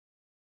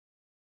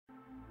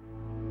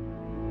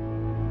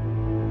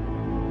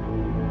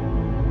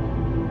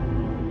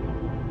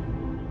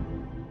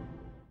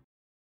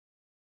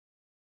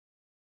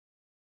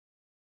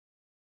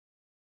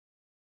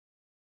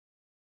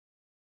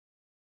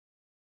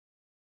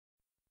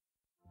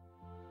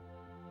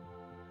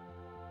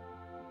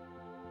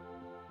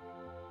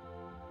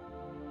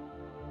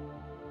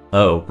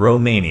Oh,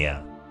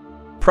 Romania.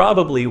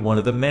 Probably one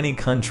of the many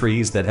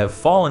countries that have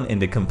fallen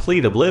into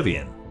complete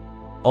oblivion.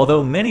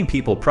 Although many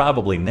people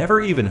probably never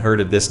even heard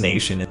of this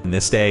nation in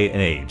this day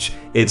and age,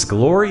 its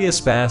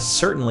glorious past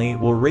certainly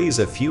will raise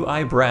a few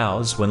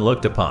eyebrows when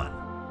looked upon.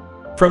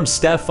 From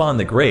Stefan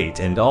the Great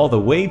and all the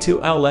way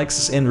to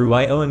Alexis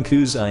Andruioan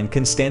Cuza and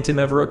Constantin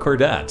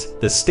Mavrocordat,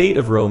 the state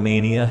of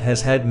Romania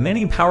has had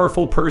many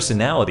powerful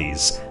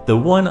personalities, the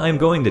one I'm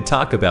going to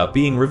talk about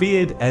being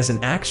revered as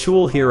an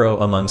actual hero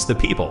amongst the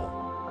people.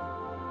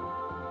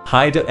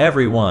 Hi to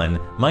everyone,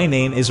 my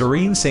name is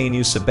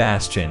Irinescu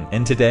Sebastian,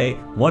 and today,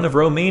 one of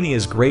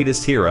Romania's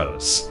greatest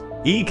heroes,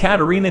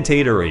 Ecaterina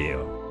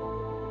Teodoroiu.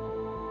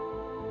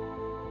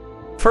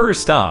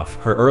 First off,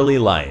 her early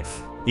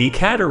life.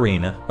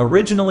 Ecaterina,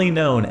 originally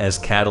known as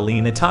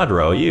Catalina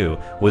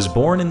Teodoroiu, was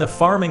born in the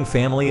farming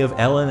family of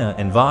Elena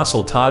and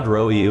Vasil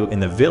Teodoroiu in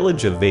the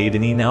village of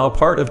Vaideni, now a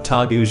part of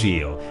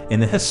Teodoroiu, in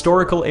the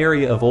historical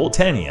area of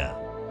Oltenia.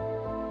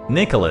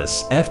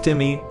 Nicholas,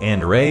 Eftimi,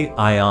 Andrei,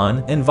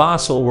 Ion, and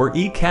Vasil were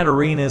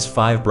Ecaterina's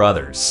 5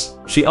 brothers.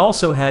 She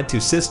also had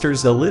 2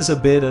 sisters,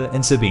 Elizabeta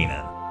and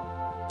Sabina.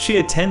 She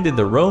attended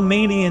the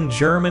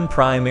Romanian-German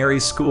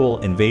primary school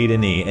in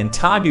Vaideni and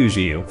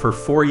Teodoroiu for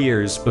 4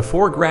 years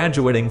before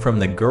graduating from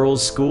the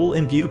girls' school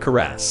in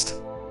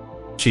Bucharest.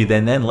 She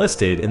then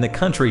enlisted in the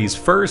country's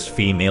first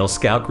female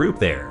scout group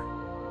there.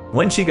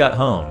 When she got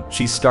home,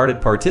 she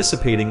started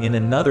participating in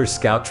another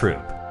scout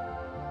troop.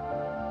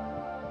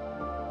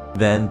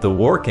 Then the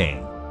War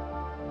came.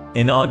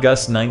 In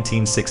August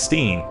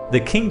 1916, the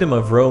Kingdom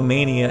of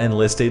Romania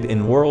enlisted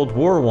in World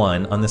War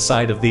I on the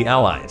side of the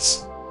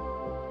Allies.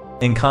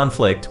 In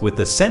conflict with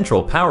the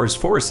Central Powers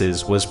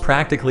forces was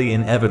practically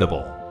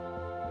inevitable.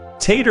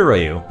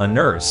 Teodoroiu, a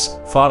nurse,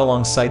 fought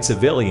alongside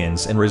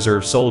civilians and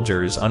reserve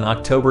soldiers on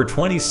October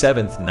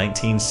 27,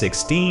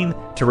 1916,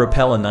 to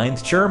repel a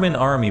 9th German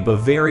Army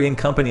Bavarian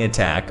Company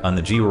attack on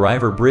the G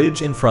River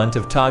Bridge in front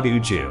of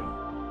Teodoroiu.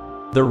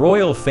 The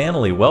royal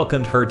family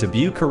welcomed her to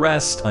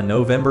Bucharest on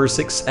November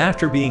 6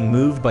 after being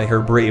moved by her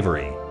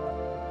bravery.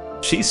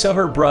 She saw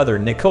her brother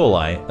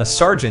Nikolai, a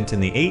sergeant in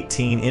the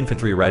 18th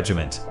Infantry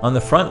Regiment, on the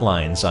front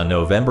lines on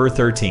November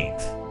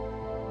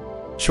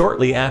 13th.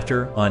 Shortly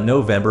after, on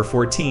November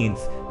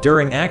 14th,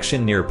 during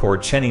action near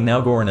Porcheni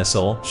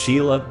Naugornasil,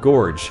 Sheila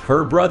Gorge,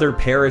 her brother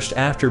perished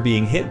after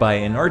being hit by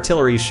an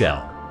artillery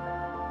shell.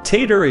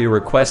 Teodoroiu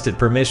requested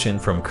permission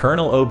from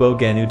Colonel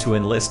Obogenu to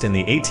enlist in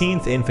the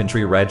 18th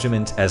Infantry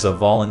Regiment as a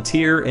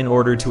volunteer in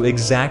order to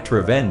exact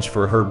revenge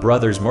for her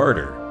brother's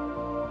murder.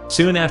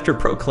 Soon after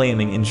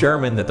proclaiming in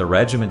German that the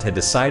regiment had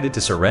decided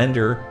to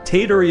surrender,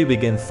 Teodoroiu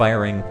began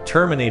firing,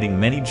 terminating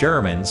many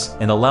Germans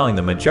and allowing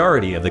the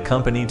majority of the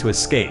company to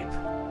escape.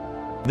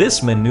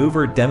 This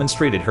maneuver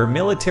demonstrated her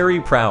military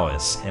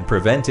prowess and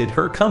prevented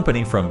her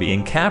company from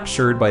being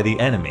captured by the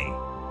enemy.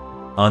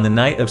 On the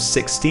night of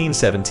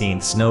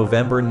 16/17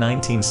 November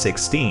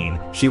 1916,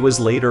 she was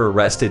later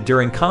arrested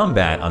during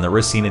combat on the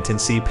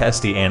Răsăniței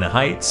Pestiana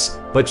Heights,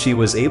 but she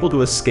was able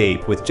to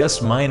escape with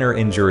just minor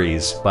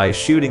injuries by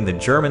shooting the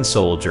German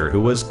soldier who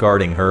was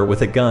guarding her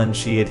with a gun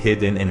she had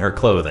hidden in her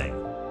clothing.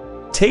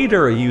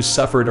 Teodoroiu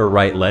suffered a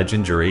right leg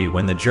injury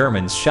when the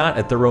Germans shot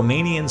at the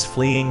Romanians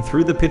fleeing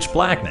through the pitch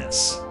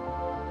blackness.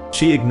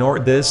 She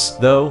ignored this,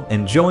 though,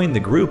 and joined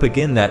the group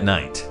again that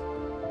night.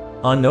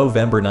 On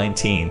November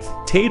 19th,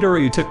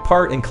 Teodoroiu took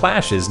part in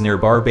clashes near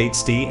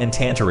Barbațti and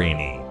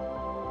Tantarini.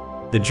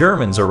 The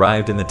Germans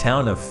arrived in the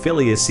town of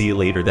Filiasi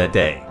later that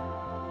day.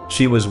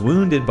 She was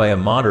wounded by a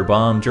mortar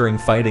bomb during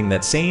fighting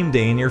that same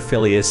day near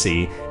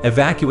Filiasi,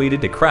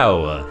 evacuated to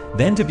Craiova,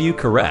 then to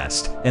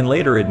Bucharest, and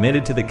later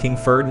admitted to the King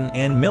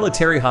Ferdinand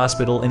Military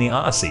Hospital in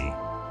Iasi.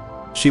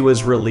 She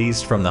was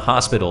released from the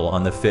hospital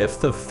on the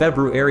 5th of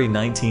February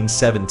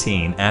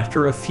 1917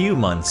 after a few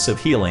months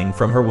of healing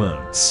from her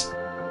wounds.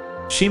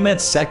 She met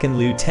 2nd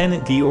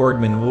Lieutenant Georg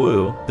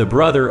Manwu, the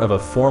brother of a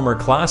former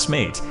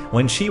classmate,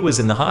 when she was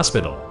in the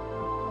hospital.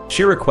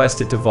 She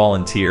requested to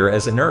volunteer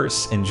as a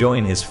nurse and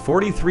join his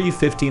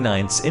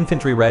 4359th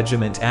Infantry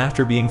Regiment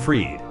after being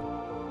freed.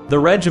 The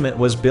regiment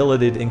was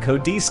billeted in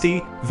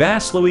Codesti,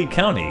 Vaslui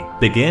County,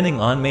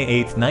 beginning on May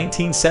 8,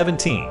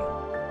 1917.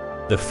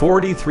 The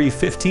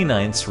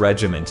 4359th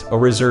Regiment, a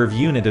reserve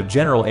unit of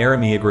General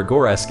Aremia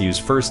Grigorescu's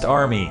First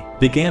Army,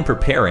 began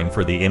preparing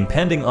for the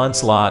impending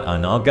onslaught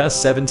on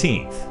August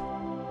 17th.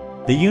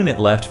 The unit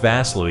left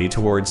Vaslui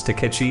towards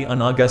Tăcăci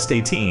on August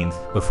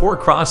 18th, before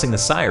crossing the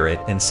Siret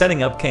and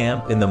setting up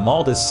camp in the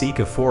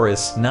Maldasica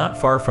forest not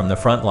far from the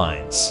front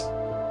lines.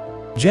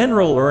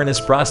 General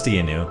Ernest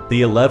Prostianu,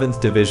 the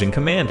 11th Division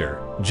commander,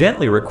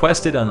 gently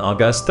requested on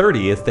August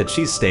 30th that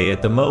she stay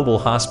at the mobile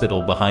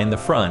hospital behind the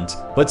front,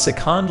 but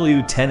 2nd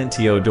Lieutenant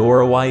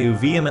Teodoroiu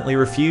vehemently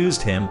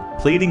refused him,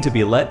 pleading to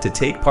be let to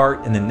take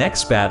part in the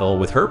next battle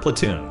with her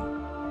platoon.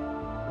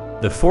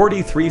 The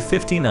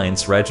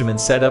 4359th Regiment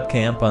set up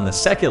camp on the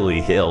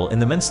Secului Hill in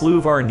the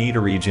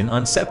Mensluvar-Nida region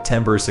on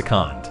September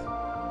 2nd.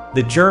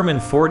 The German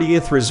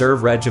 40th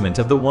Reserve Regiment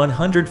of the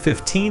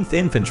 115th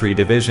Infantry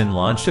Division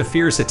launched a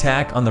fierce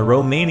attack on the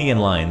Romanian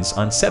lines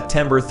on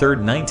September 3,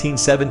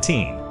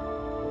 1917.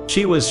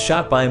 She was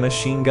shot by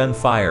machine gun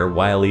fire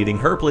while leading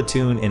her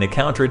platoon in a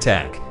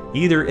counterattack,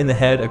 either in the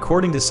head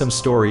according to some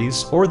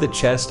stories or the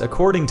chest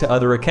according to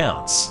other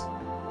accounts.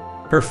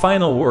 Her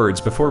final words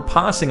before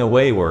passing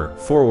away were,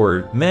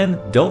 "Forward, men,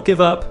 don't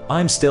give up,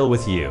 I'm still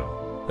with you."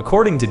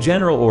 According to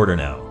General Order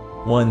No.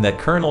 1 that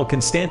Colonel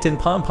Konstantin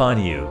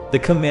Pomponiu, the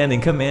commanding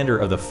commander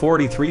of the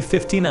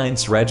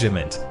 4359th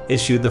Regiment,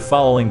 issued the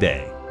following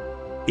day.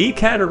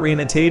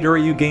 Ecaterina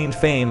Teodoroiu gained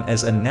fame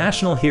as a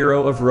national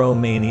hero of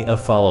Romania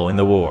following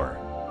the war.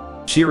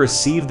 She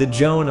received the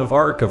Joan of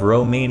Arc of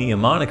Romania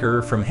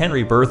moniker from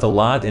Henry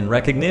Berthelot in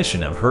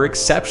recognition of her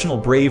exceptional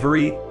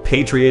bravery,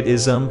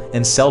 patriotism,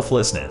 and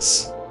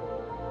selflessness.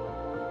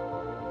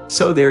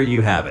 So there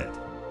you have it.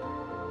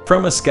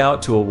 From a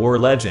scout to a war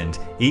legend,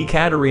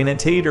 Ecaterina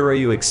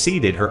Teodoroiu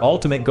exceeded her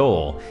ultimate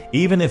goal,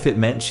 even if it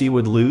meant she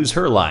would lose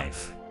her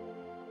life.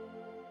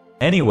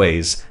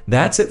 Anyways,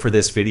 that's it for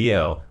this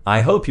video. I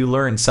hope you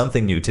learned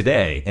something new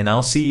today, and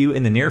I'll see you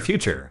in the near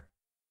future.